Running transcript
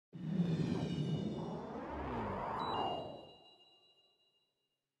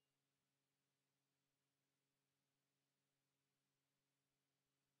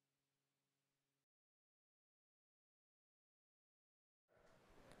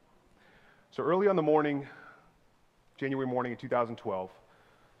So early on the morning, January morning in 2012,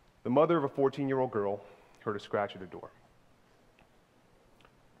 the mother of a 14-year-old girl heard a scratch at her door.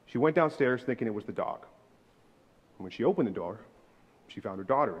 She went downstairs thinking it was the dog. And when she opened the door, she found her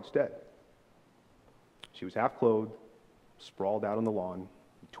daughter instead. She was half clothed, sprawled out on the lawn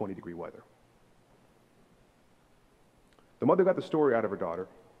in 20-degree weather. The mother got the story out of her daughter.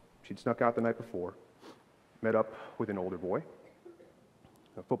 She'd snuck out the night before, met up with an older boy,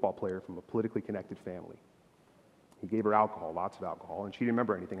 a football player from a politically connected family. He gave her alcohol, lots of alcohol, and she didn't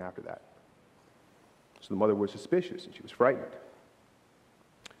remember anything after that. So the mother was suspicious, and she was frightened.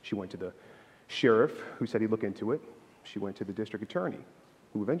 She went to the sheriff, who said he'd look into it. She went to the district attorney,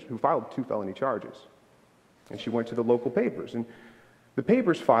 who filed 2 felony charges. And she went to the local papers. And the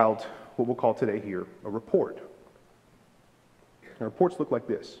papers filed what we'll call today here a report. And reports look like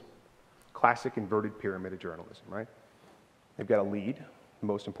this. Classic inverted pyramid of journalism, right? They've got a lead. The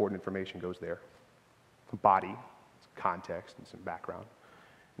most important information goes there. A body, context, and some background.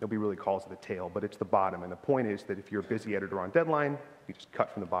 Nobody really calls it a tail, but it's the bottom. And the point is that if you're a busy editor on deadline, you just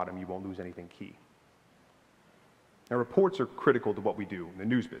cut from the bottom, you won't lose anything key. Now, reports are critical to what we do in the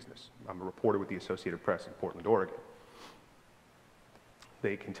news business. I'm a reporter with the Associated Press in Portland, Oregon.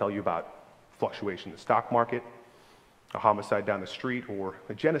 They can tell you about fluctuation in the stock market, a homicide down the street, or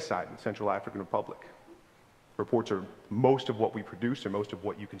a genocide in the Central African Republic. Reports are most of what we produce, or most of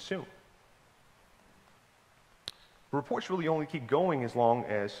what you consume. Reports really only keep going as long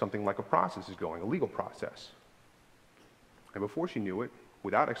as something like a process is going, a legal process. And before she knew it,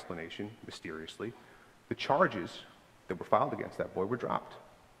 without explanation, mysteriously, the charges that were filed against that boy were dropped.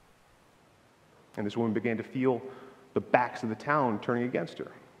 And this woman began to feel the backs of the town turning against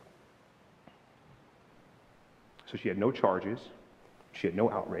her. So she had no charges, she had no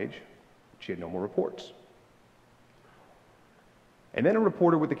outrage, she had no more reports. And then a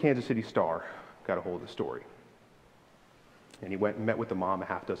reporter with the Kansas City Star got a hold of the story. And he went and met with the mom a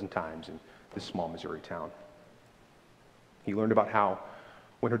half dozen times in this small Missouri town. He learned about how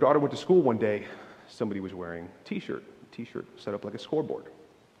when her daughter went to school one day, somebody was wearing a t-shirt set up like a scoreboard.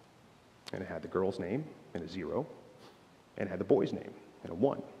 And it had the girl's name and a 0, and it had the boy's name and a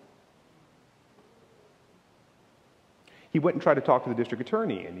 1. He went and tried to talk to the district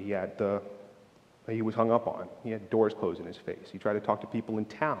attorney, and he was hung up on. He had doors closed in his face. He tried to talk to people in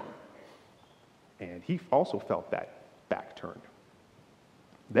town, and he also felt that back turned.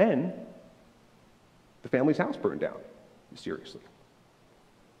 Then, the family's house burned down, mysteriously.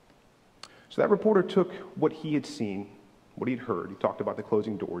 So that reporter took what he had seen, what he'd heard. He talked about the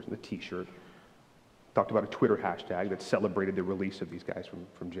closing doors and the t-shirt, talked about a Twitter hashtag that celebrated the release of these guys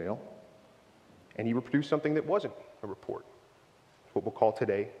from jail, and he reproduced something that wasn't a report, what we'll call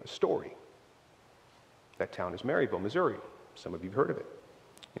today a story. That town is Maryville, Missouri. Some of you have heard of it.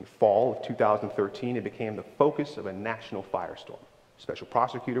 In fall of 2013, it became the focus of a national firestorm. A special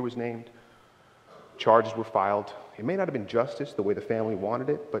prosecutor was named. Charges were filed. It may not have been justice the way the family wanted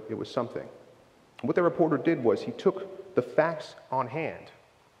it, but it was something. And what the reporter did was he took the facts on hand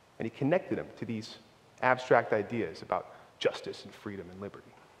and he connected them to these abstract ideas about justice and freedom and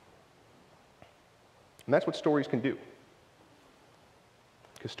liberty. And that's what stories can do.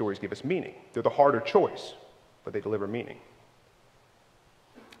 Because stories give us meaning. They're the harder choice, but they deliver meaning.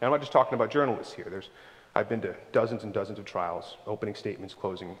 And I'm not just talking about journalists here. I've been to dozens and dozens of trials, opening statements,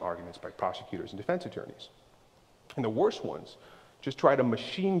 closing arguments by prosecutors and defense attorneys. And the worst ones just try to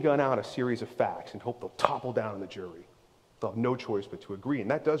machine gun out a series of facts and hope they'll topple down on the jury. They'll have no choice but to agree.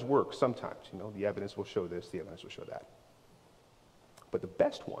 And that does work sometimes. The evidence will show this, the evidence will show that. But the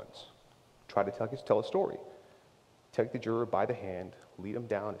best ones try to tell a story. Take the juror by the hand, lead them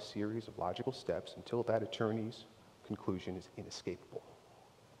down a series of logical steps until that attorney's conclusion is inescapable.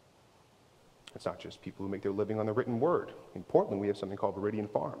 It's not just people who make their living on the written word. In Portland, we have something called Viridian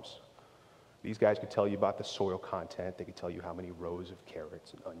Farms. These guys could tell you about the soil content. They could tell you how many rows of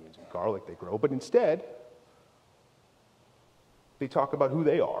carrots and onions and garlic they grow. But instead, they talk about who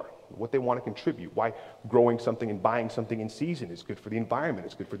they are, what they want to contribute, why growing something and buying something in season is good for the environment,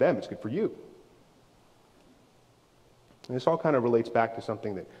 it's good for them, it's good for you. And this all kind of relates back to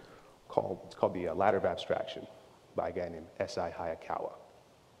something it's called the ladder of abstraction by a guy named S.I. Hayakawa.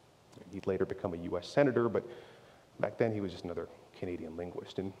 He'd later become a U.S. senator, but back then he was just another Canadian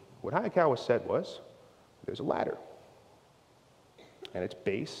linguist. And what Hayakawa said was, there's a ladder, and its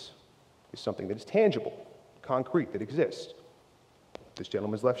base is something that is tangible, concrete, that exists. This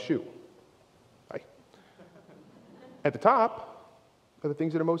gentleman's left shoe. Right? At the top are the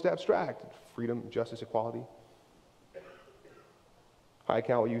things that are most abstract: freedom, justice, equality.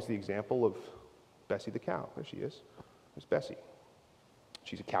 Hayakawa used the example of Bessie the cow. There she is. There's Bessie.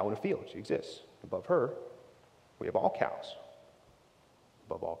 she's a cow in a field. She exists. Above her, we have all cows.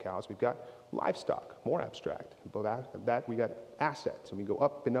 Above all cows, we've got livestock, more abstract. Above that, we got assets, and we go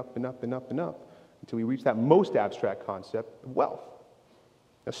up and up and up and up and up until we reach that most abstract concept of wealth.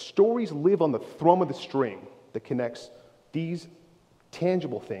 Now, stories live on the thrum of the string that connects these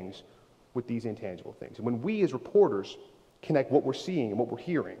tangible things with these intangible things. And when we as reporters connect what we're seeing and what we're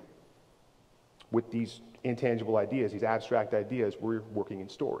hearing with these intangible ideas, these abstract ideas, we're working in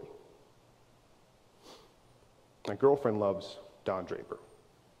story. My girlfriend loves Don Draper.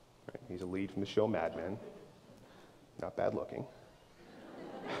 Right? He's a lead from the show Mad Men. Not bad looking.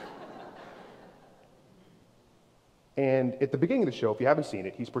 And at the beginning of the show, if you haven't seen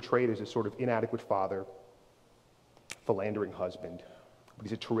it, he's portrayed as a sort of inadequate father, philandering husband, but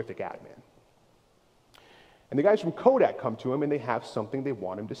he's a terrific ad man. And the guys from Kodak come to him and they have something they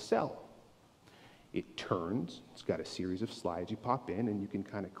want him to sell. It turns, it's got a series of slides you pop in and you can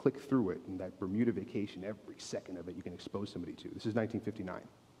kind of click through it, and that Bermuda vacation, every second of it you can expose somebody to. This is 1959.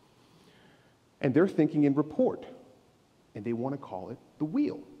 And they're thinking in report, and they want to call it the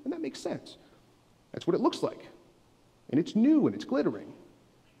wheel, and that makes sense. That's what it looks like. And it's new and it's glittering.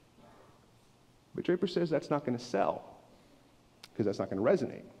 But Draper says that's not going to sell because that's not going to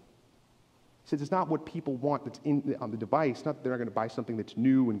resonate. He says it's not what people want that's on the device. Not that they're not going to buy something that's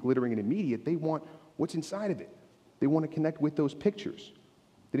new and glittering and immediate. They want what's inside of it. They want to connect with those pictures.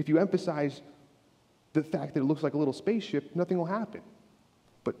 That if you emphasize the fact that it looks like a little spaceship, nothing will happen.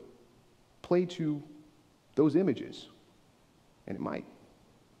 But play to those images, and it might.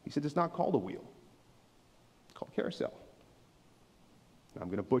 He said it's not called a wheel. It's called carousel. Now, I'm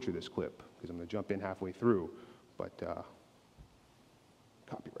going to butcher this clip because I'm going to jump in halfway through, but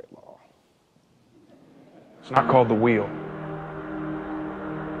copyright law. It's not called the wheel.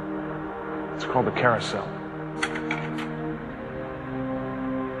 It's called the carousel.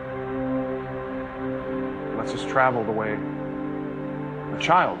 It lets us travel the way a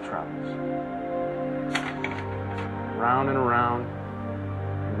child travels. Round and around,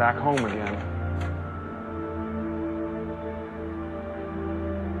 and back home again.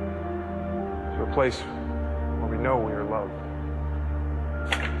 To a place where we know we are loved.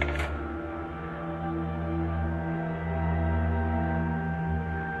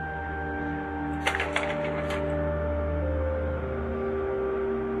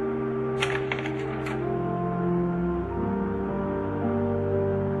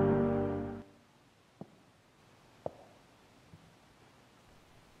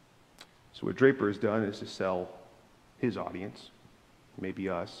 So what Draper has done is to sell his audience, maybe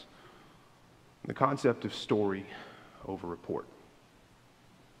us, the concept of story over report.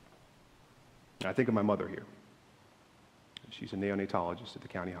 And I think of my mother here. She's a neonatologist at the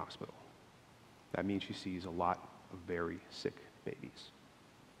county hospital. That means she sees a lot of very sick babies.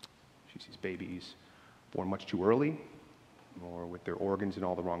 She sees babies born much too early or with their organs in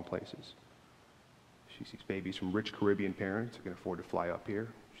all the wrong places. She sees babies from rich Caribbean parents who can afford to fly up here.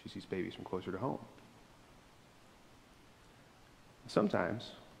 She sees babies from closer to home.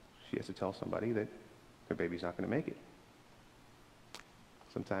 Sometimes she has to tell somebody that their baby's not going to make it.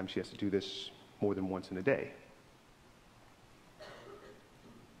 Sometimes she has to do this more than once in a day.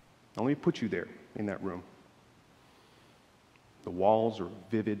 Now let me put you there in that room. The walls are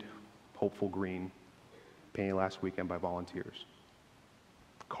vivid, hopeful green, painted last weekend by volunteers.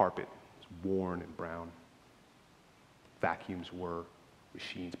 The carpet is worn and brown. Vacuums whir.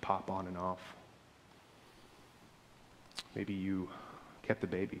 Machines pop on and off. Maybe you kept the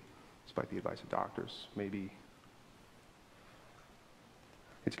baby despite the advice of doctors. Maybe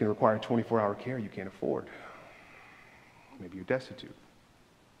it's going to require 24-hour care you can't afford. Maybe you're destitute.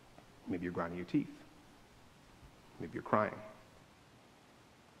 Maybe you're grinding your teeth. Maybe you're crying.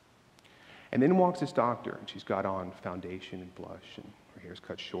 And then walks this doctor, and she's got on foundation and blush, and her hair's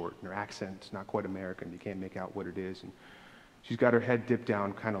cut short, and her accent's not quite American. You can't make out what it is. And she's got her head dipped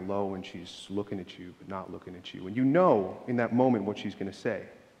down kind of low, and she's looking at you, but not looking at you. And you know in that moment what she's going to say.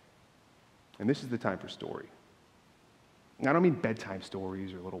 And this is the time for story. And I don't mean bedtime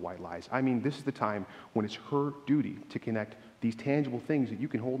stories or little white lies. I mean this is the time when it's her duty to connect these tangible things that you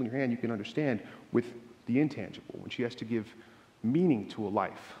can hold in your hand, you can understand, with the intangible. When she has to give meaning to a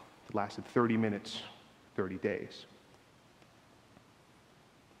life that lasted 30 minutes, 30 days.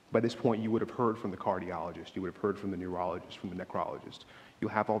 By this point, you would have heard from the cardiologist, you would have heard from the neurologist, from the necrologist.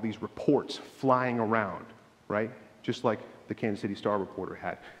 You'll have all these reports flying around, right? Just like the Kansas City Star reporter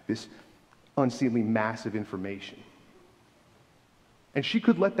had, this unseemly mass of information. And she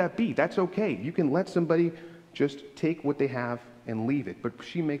could let that be. That's okay. You can let somebody just take what they have and leave it. But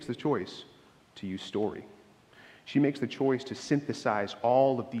she makes the choice to use story. She makes the choice to synthesize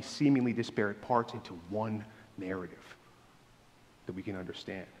all of these seemingly disparate parts into one narrative that we can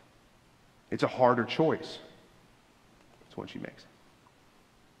understand. It's a harder choice. It's one she makes.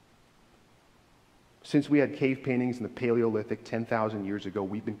 Since we had cave paintings in the Paleolithic 10,000 years ago,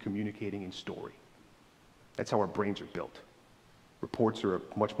 we've been communicating in story. That's how our brains are built. Reports are a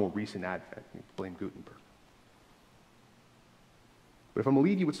much more recent advent. Blame Gutenberg. But if I'm going to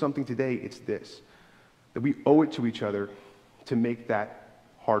leave you with something today, it's this, that we owe it to each other to make that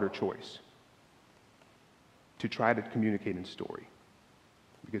harder choice, to try to communicate in story,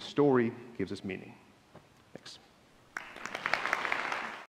 because story gives us meaning.